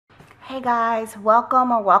Hey guys,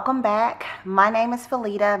 welcome or welcome back. My name is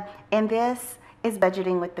Felita and this is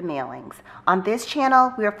Budgeting with the Mailings. On this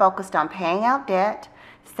channel, we are focused on paying out debt,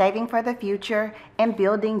 saving for the future, and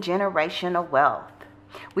building generational wealth.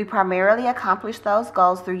 We primarily accomplish those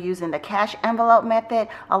goals through using the cash envelope method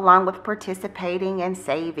along with participating in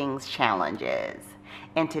savings challenges.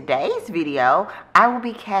 In today's video, I will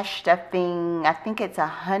be cash stuffing, I think it's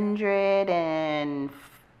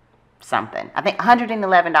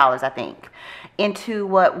 $111, I think, into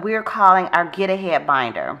what we're calling our Get Ahead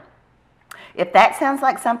binder. If that sounds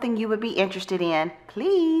like something you would be interested in,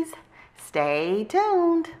 please stay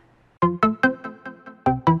tuned.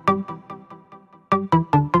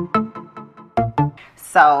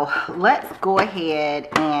 So let's go ahead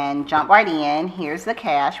and jump right in. Here's the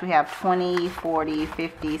cash. We have 20, 40,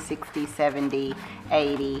 50, 60, 70,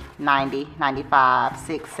 80, 90, 95,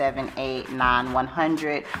 6, 7, 8, 9,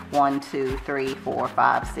 100, 1, 2, 3, 4,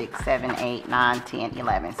 5, 6, 7, 8, 9, 10,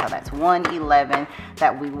 11. So that's 111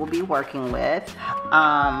 that we will be working with.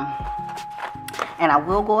 And I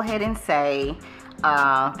will go ahead and say,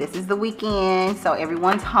 this is the weekend, so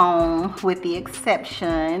everyone's home with the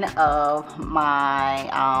exception of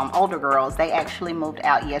my older girls. They actually moved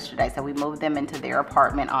out yesterday, so we moved them into their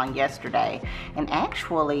apartment on yesterday. And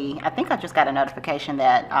actually, I think I just got a notification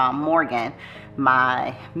that Morgan,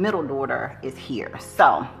 my middle daughter, is here.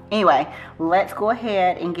 So anyway, let's go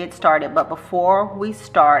ahead and get started. But before we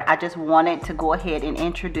start, I just wanted to go ahead and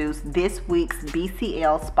introduce this week's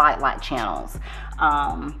BCL Spotlight channels.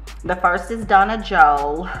 The first is Donna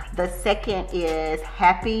Joe. The second is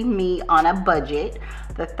Happy Me on a Budget.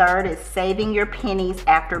 The third is Saving Your Pennies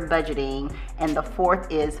After Budgeting. And the fourth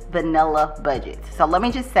is Vanilla Budgets. So let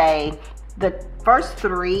me just say, the first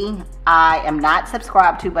three I am not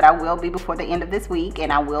subscribed to, but I will be before the end of this week,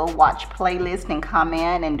 and I will watch playlists and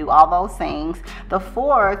comment and do all those things. The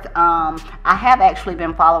fourth, I have actually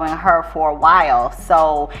been following her for a while,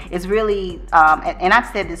 so it's really, and I've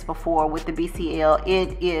said this before with the BCL,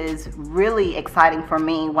 it is really exciting for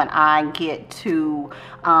me when I get to,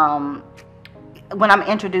 when I'm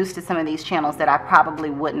introduced to some of these channels that I probably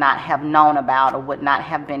would not have known about or would not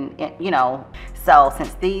have been, you know. So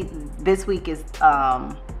since this week is,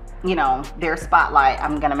 you know, their spotlight,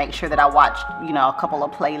 I'm going to make sure that I watch, you know, a couple of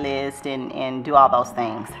playlists and do all those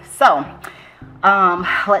things. So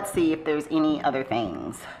let's see if there's any other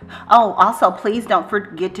things. Oh, also, please don't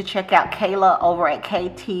forget to check out Kayla over at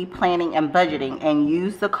KT Planning and Budgeting and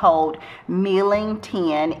use the code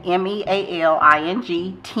MEALING10,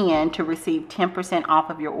 MEALING 10 to receive 10% off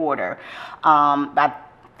of your order. I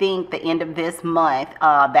think the end of this month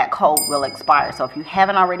that code will expire, so if you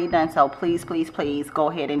haven't already done so, please go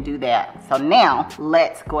ahead and do that. So now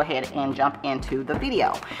let's go ahead and jump into the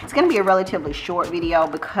video. It's going to be a relatively short video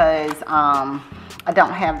because I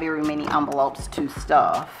don't have very many envelopes to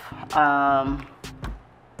stuff.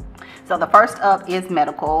 So the first up is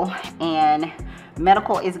medical, and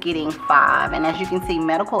medical is getting 5, and as you can see,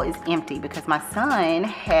 medical is empty because my son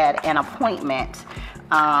had an appointment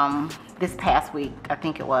this past week, I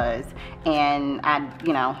think it was, and I,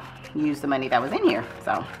 you know, used the money that was in here.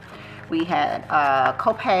 So we had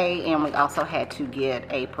copay, and we also had to get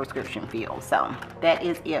a prescription filled. So that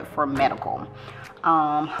is it for medical.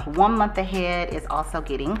 1 month ahead is also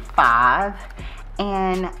getting 5,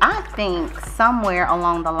 and I think somewhere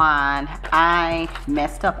along the line I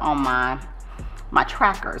messed up on my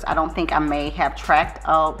trackers. I don't think I may have tracked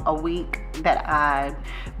a week that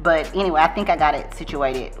but anyway, I think I got it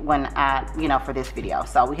situated when you know, for this video.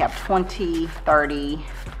 So we have $20, $30,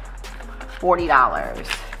 $40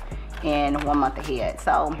 in 1 month ahead.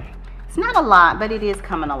 So it's not a lot, but it is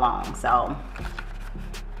coming along. So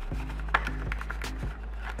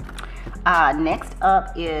next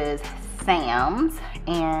up is Sam's,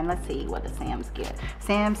 and let's see what the Sam's get.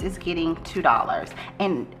 Sam's is getting $2,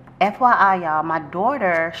 and FYI, y'all, my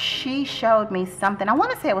daughter, she showed me something. I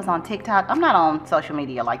want to say it was on TikTok. I'm not on social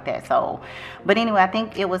media like that, so, but anyway, I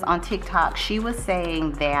think it was on TikTok. She was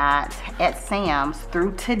saying that at Sam's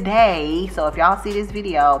through today, so if y'all see this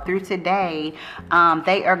video, through today,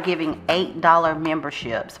 they are giving $8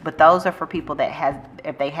 memberships, but those are for people that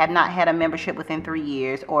if they have not had a membership within 3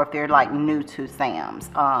 years, or if they're like new to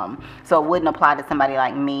Sam's. So it wouldn't apply to somebody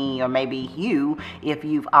like me or maybe you if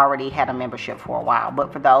you've already had a membership for a while.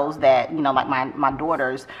 But for those that, you know, like my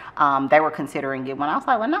daughters, they were considering it. When I was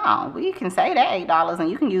like, well, no, we can save that $8 and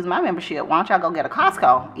you can use my membership. Why don't y'all go get a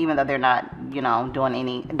Costco? Even though they're not, you know, doing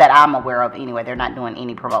any, that I'm aware of anyway, they're not doing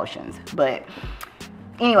any promotions. But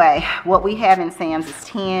anyway, what we have in Sam's is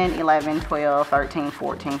 10, 11, 12, 13,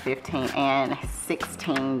 14, 15, and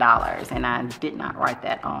 $16. And I did not write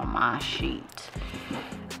that on my sheet.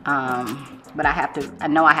 But I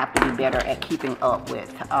know I have to be better at keeping up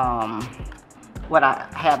with what I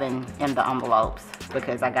have in the envelopes,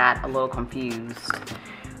 because I got a little confused.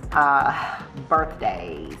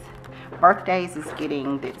 Birthdays. Birthdays is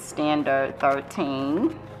getting the standard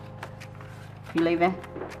 13. You leaving?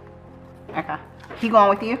 Okay. He going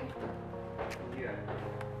with you? Yeah.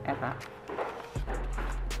 Okay.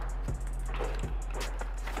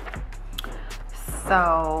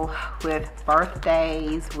 So with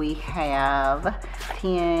birthdays, we have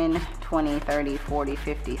 10, 20, 30, 40,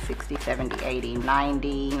 50, 60, 70, 80,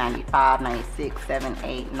 90, 95, 96, 7,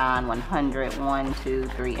 8, 9, 100, 1, 2,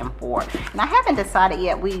 3, and 4. And I haven't decided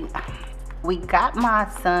yet. We got my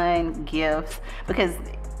son gifts because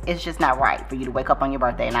it's just not right for you to wake up on your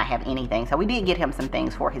birthday and not have anything. So we did get him some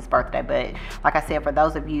things for his birthday, but like I said, for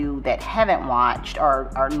those of you that haven't watched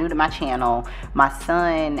or are new to my channel, my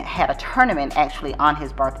son had a tournament actually on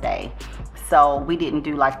his birthday. So we didn't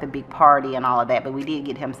do like the big party and all of that, but we did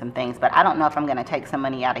get him some things. But I don't know if I'm gonna take some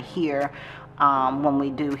money out of here when we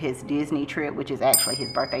do his Disney trip, which is actually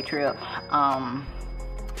his birthday trip,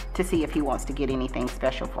 to see if he wants to get anything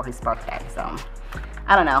special for his birthday. So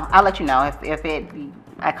I don't know. I'll let you know if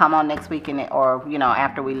I come on next week or you know,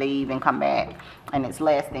 after we leave and come back and it's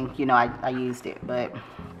less, then you know I used it. But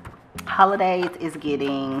holidays is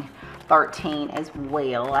getting 13 as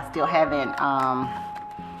well. I still haven't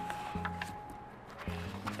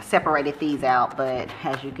separated these out, but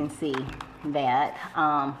as you can see that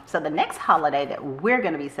so the next holiday that we're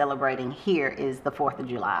going to be celebrating here is the 4th of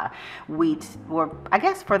July. We've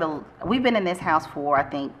been in this house for, I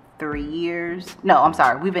think, 3 years. No, I'm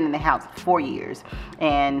sorry, we've been in the house 4 years,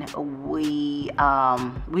 and we've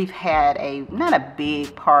had not a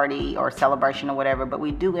big party or celebration or whatever, but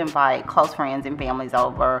we do invite close friends and families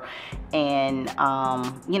over, and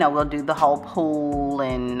you know, we'll do the whole pool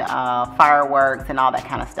and fireworks and all that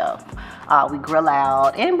kind of stuff. We grill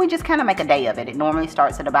out and we just kind of make a day of it. It normally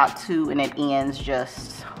starts at about 2 and it ends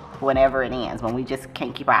just whenever it ends, when we just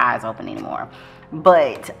can't keep our eyes open anymore.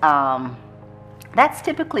 But that's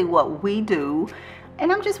typically what we do.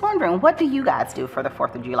 And I'm just wondering, what do you guys do for the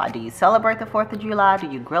 4th of July? Do you celebrate the 4th of July?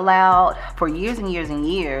 Do you grill out? For years and years and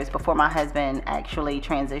years, before my husband actually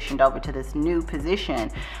transitioned over to this new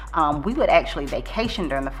position, we would actually vacation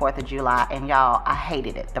during the 4th of July, and y'all, I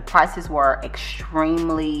hated it. The prices were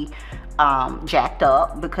extremely jacked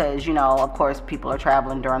up because, you know, of course, people are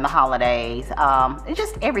traveling during the holidays. It's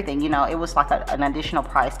just everything, you know, it was like an additional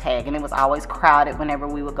price tag, and it was always crowded whenever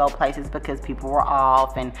we would go places because people were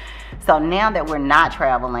off. And so now that we're not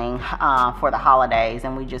traveling for the holidays,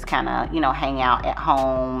 and we just kind of, you know, hang out at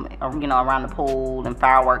home, or, you know, around the pool and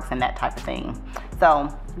fireworks and that type of thing.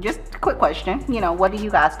 So just a quick question, you know, what do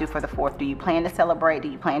you guys do for the 4th? Do you plan to celebrate? Do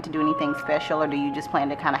you plan to do anything special, or do you just plan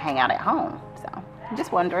to kind of hang out at home? So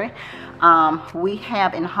just wondering. We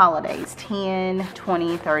have in holidays 10,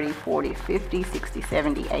 20, 30, 40, 50, 60,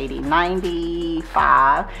 70, 80,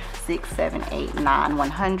 95, 6, 7, 8, 9,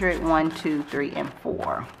 100, 1, 2, 3, and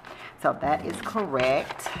 4. So that is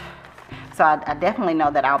correct. So I definitely know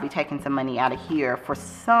that I'll be taking some money out of here for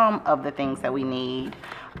some of the things that we need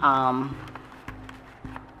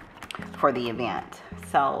for the event.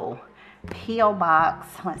 So P.O. Box,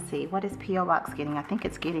 let's see, what is P.O. Box getting? I think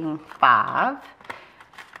it's getting 5.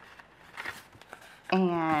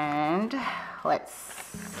 And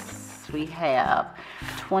we have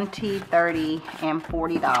 $20, $30, and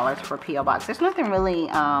 $40 for P.O. Box. There's nothing really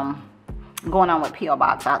going on with P.O.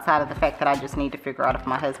 Box outside of the fact that I just need to figure out if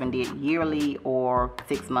my husband did yearly or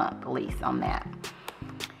 6-month lease on that.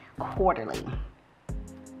 Quarterly.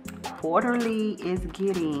 Quarterly is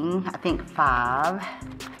getting, I think, 5.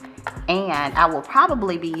 And I will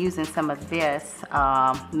probably be using some of this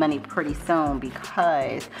money pretty soon,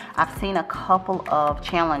 because I've seen a couple of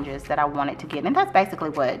challenges that I wanted to get. And that's basically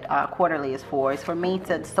what quarterly is for. It's for me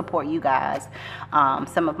to support you guys,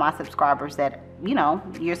 some of my subscribers that, you know,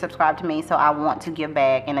 you're subscribed to me, so I want to give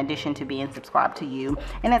back in addition to being subscribed to you.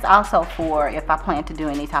 And it's also for if I plan to do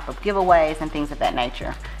any type of giveaways and things of that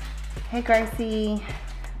nature. Hey, Gracie.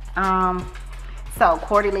 So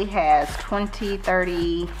quarterly has 20,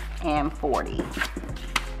 30, and 40.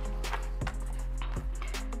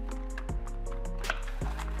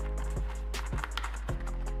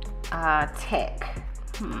 Tech.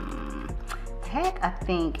 Tech, I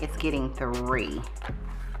think it's getting 3.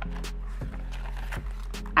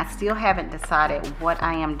 I still haven't decided what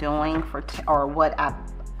I am doing for or what I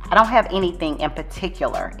don't have anything in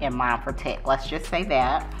particular in mind for tech. Let's just say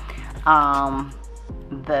that.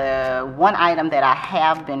 The one item that I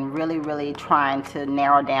have been really, trying to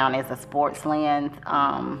narrow down is a sports lens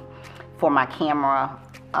for my camera.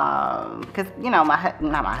 because you know,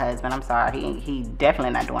 not my husband, I'm sorry, he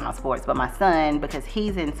definitely not doing no sports, but my son, because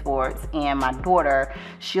he's in sports, and my daughter,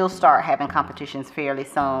 she'll start having competitions fairly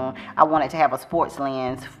soon. I wanted to have a sports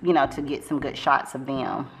lens, you know, to get some good shots of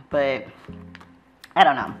them, but I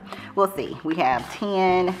don't know. We'll see. We have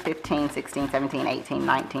 10, 15, 16, 17, 18,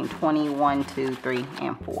 19, 20, 1, 2, 3,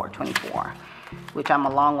 and 4, 24, which I'm a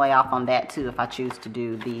long way off on that too if I choose to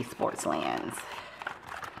do the sports lens.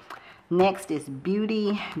 Next is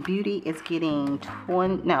beauty. Beauty is getting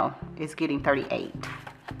it's getting 38.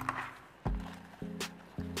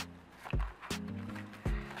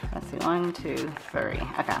 Let's see, 1, 2, 3.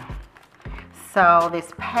 Okay. So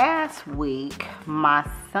this past week, my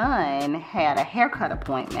son had a haircut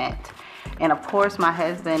appointment, and of course my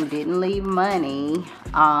husband didn't leave money.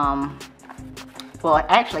 Well,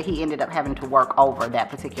 actually he ended up having to work over that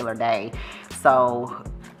particular day, so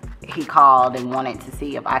he called and wanted to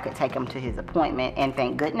see if I could take him to his appointment, and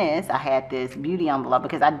thank goodness I had this beauty envelope,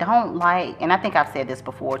 because I don't like, and I think I've said this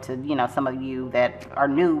before to, you know, some of you that are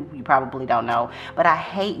new, you probably don't know, but I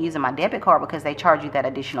hate using my debit card because they charge you that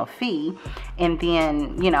additional fee, and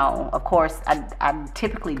then, you know, of course I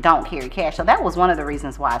typically don't carry cash, so that was one of the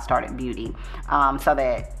reasons why I started beauty, so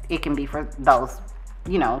that it can be for those,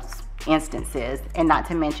 you know, instances. And not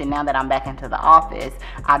to mention, now that I'm back into the office,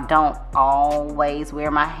 I don't always wear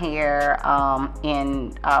my hair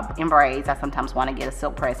in braids. I sometimes want to get a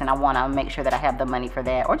silk press, and I want to make sure that I have the money for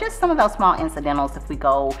that, or just some of those small incidentals if we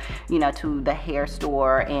go, you know, to the hair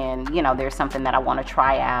store and, you know, there's something that I want to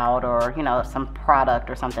try out, or, you know, some product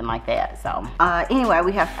or something like that. So anyway,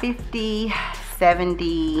 we have 50,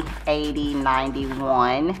 70, 80,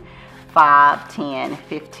 91, 5, 10,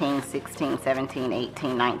 15, 16, 17,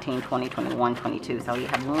 18, 19, 20, 21, 22. So you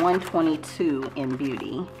have 122 in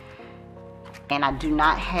beauty. And I do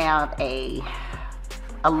not have a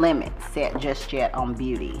limit set just yet on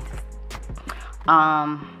beauty.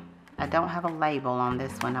 I don't have a label on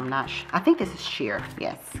this one. I'm not sure. I think this is sheer.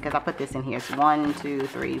 Yes, because I put this in here. It's 1, 2,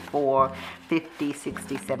 3, 4, 50,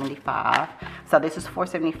 60, 75. So this is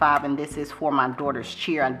 $4.75, and this is for my daughter's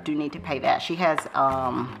cheer. I do need to pay that. She has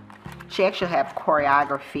she actually have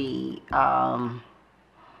choreography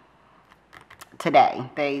today.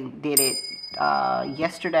 They did it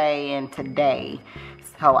yesterday and today.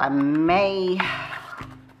 So I may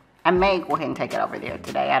go ahead and take it over there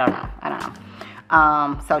today. I don't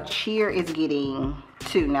know. So cheer is getting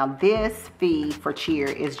 2. Now this fee for cheer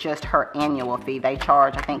is just her annual fee. They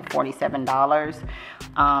charge, I think, $47.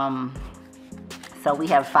 So we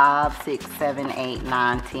have 5, 6, 7, 8,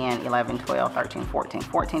 9, 10, 11, 12, 13, 14,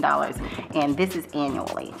 $14. And this is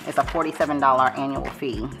annually. It's a $47 annual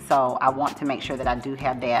fee. So I want to make sure that I do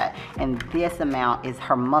have that. And this amount is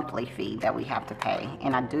her monthly fee that we have to pay.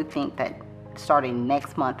 And I do think that starting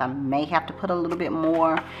next month I may have to put a little bit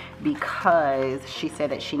more, because she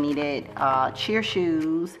said that she needed cheer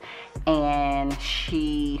shoes, and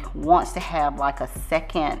she wants to have like a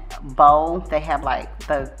second bow. They have like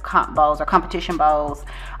the comp bows or competition bows.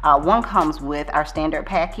 One comes with our standard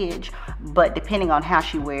package, but depending on how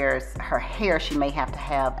she wears her hair, she may have to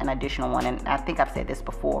have an additional one. And I think I've said this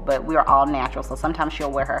before, but we are all natural, so sometimes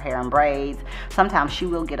she'll wear her hair in braids, sometimes she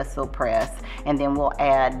will get a silk press, and then we'll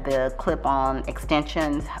add the clip-on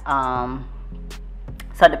extensions.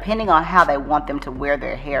 So depending on how they want them to wear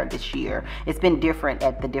their hair this year, it's been different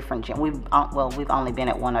at the different gym. We've only been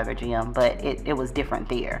at one other gym, but it was different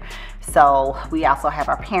there. So we also have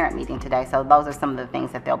our parent meeting today. So those are some of the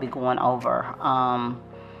things that they'll be going over.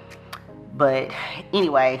 But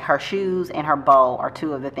anyway, her shoes and her bow are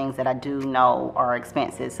 2 of the things that I do know are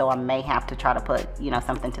expensive. So I may have to try to put, you know,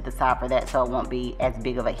 something to the side for that, so it won't be as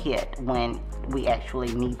big of a hit when we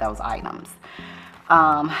actually need those items.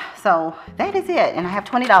 So that is it, and I have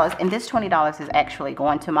 $20, and this $20 is actually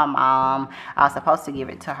going to my mom. I was supposed to give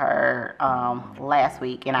it to her last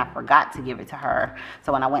week, and I forgot to give it to her.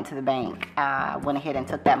 So when I went to the bank, I went ahead and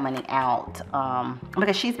took that money out,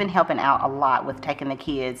 because she's been helping out a lot with taking the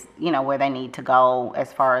kids, you know, where they need to go,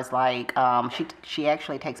 as far as like, she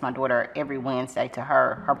actually takes my daughter every Wednesday to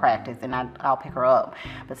her practice, and I'll pick her up.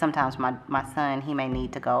 But sometimes my son, he may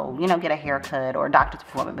need to go, you know, get a haircut or a doctor's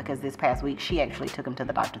appointment, because this past week she actually took him to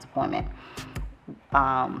the doctor's appointment.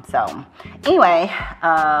 So anyway,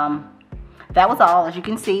 that was all. As you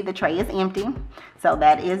can see, the tray is empty. So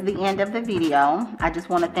that is the end of the video. I just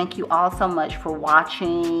want to thank you all so much for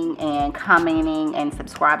watching and commenting and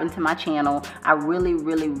subscribing to my channel. I really,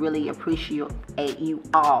 really, really appreciate you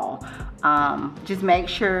all. Just make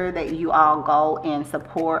sure that you all go and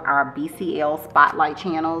support our BCL Spotlight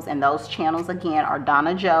channels. And those channels again are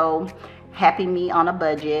Donna Joe, Happy Me on a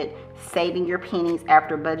Budget, Saving Your Pennies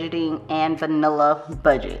After Budgeting, and Vanilla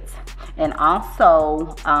Budgets. And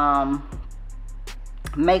also,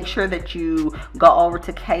 make sure that you go over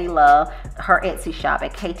to Kayla, her Etsy shop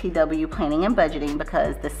at KTW Planning and Budgeting,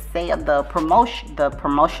 because the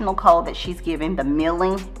promotional code that she's giving, the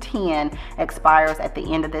Milling 10, expires at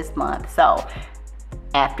the end of this month. So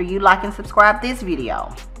after you like and subscribe this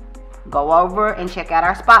video, go over and check out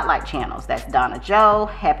our spotlight channels. That's Donna Joe,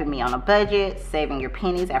 Happy Me on a Budget, Saving Your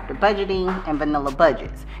Pennies After Budgeting, and Vanilla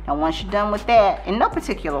Budgets. Now once you're done with that, in no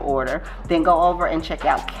particular order, then go over and check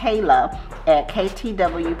out Kayla at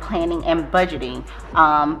KTW Planning and Budgeting,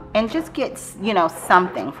 and just get, you know,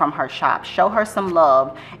 something from her shop. Show her some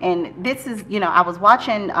love. And this is, you know, I was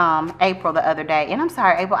watching April the other day, and I'm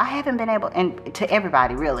sorry, April, I haven't been able, and to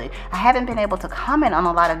everybody really, I haven't been able to comment on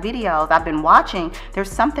a lot of videos I've been watching.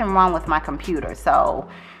 There's something wrong with my computer, so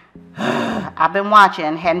I've been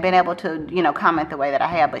watching, hadn't been able to, you know, comment the way that I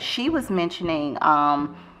have. But she was mentioning,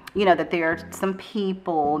 you know, that there are some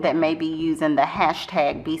people that may be using the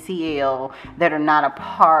hashtag BCL that are not a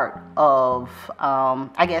part of,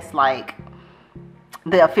 I guess, like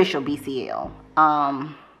the official BCL.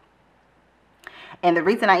 And the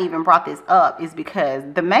reason I even brought this up is because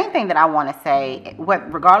the main thing that I want to say,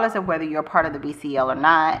 regardless of whether you're a part of the BCL or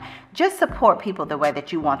not, just support people the way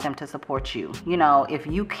that you want them to support you. You know, if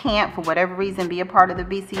you can't, for whatever reason, be a part of the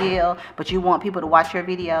BCL, but you want people to watch your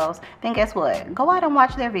videos, then guess what? Go out and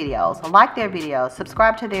watch their videos, like their videos,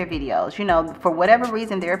 subscribe to their videos. You know, for whatever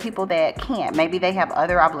reason, there are people that can't. Maybe they have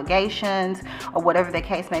other obligations or whatever the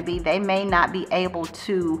case may be. They may not be able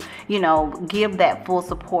to, you know, give that full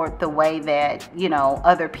support the way that, you know,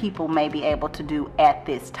 other people may be able to do at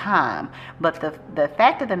this time. But the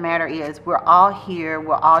fact of the matter is, we're all here,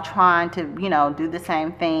 we're all trying to, you know, do the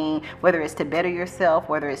same thing, whether it's to better yourself,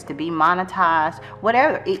 whether it's to be monetized,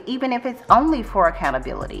 whatever, even if it's only for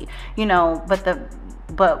accountability, you know.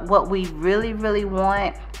 But what we really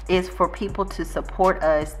want is for people to support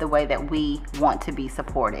us the way that we want to be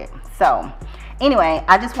supported. So anyway,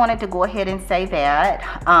 I just wanted to go ahead and say that.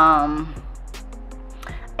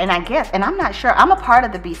 And I guess, and I'm not sure, I'm a part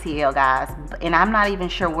of the BCL, guys, and I'm not even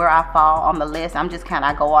sure where I fall on the list. I'm just kind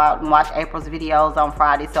of, I go out and watch April's videos on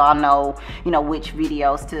Friday, so I'll know, you know, which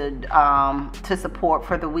videos to support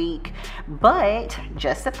for the week. But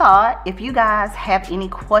just a thought, if you guys have any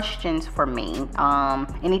questions for me,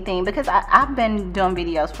 anything, because I've been doing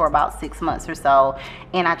videos for about 6 months or so,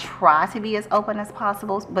 and I try to be as open as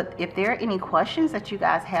possible. But if there are any questions that you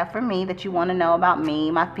guys have for me, that you want to know about me,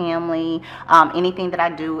 my family, anything that I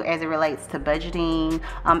do as it relates to budgeting,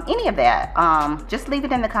 any of that, just leave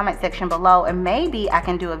it in the comment section below, and maybe I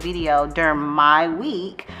can do a video during my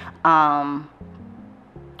week,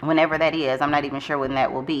 whenever that is. I'm not even sure when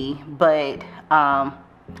that will be, but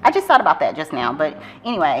I just thought about that just now. But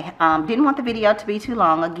anyway, didn't want the video to be too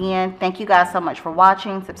long. Again, thank you guys so much for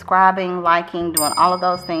watching, subscribing, liking, doing all of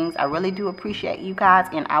those things. I really do appreciate you guys,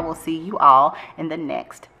 and I will see you all in the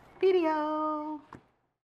next video.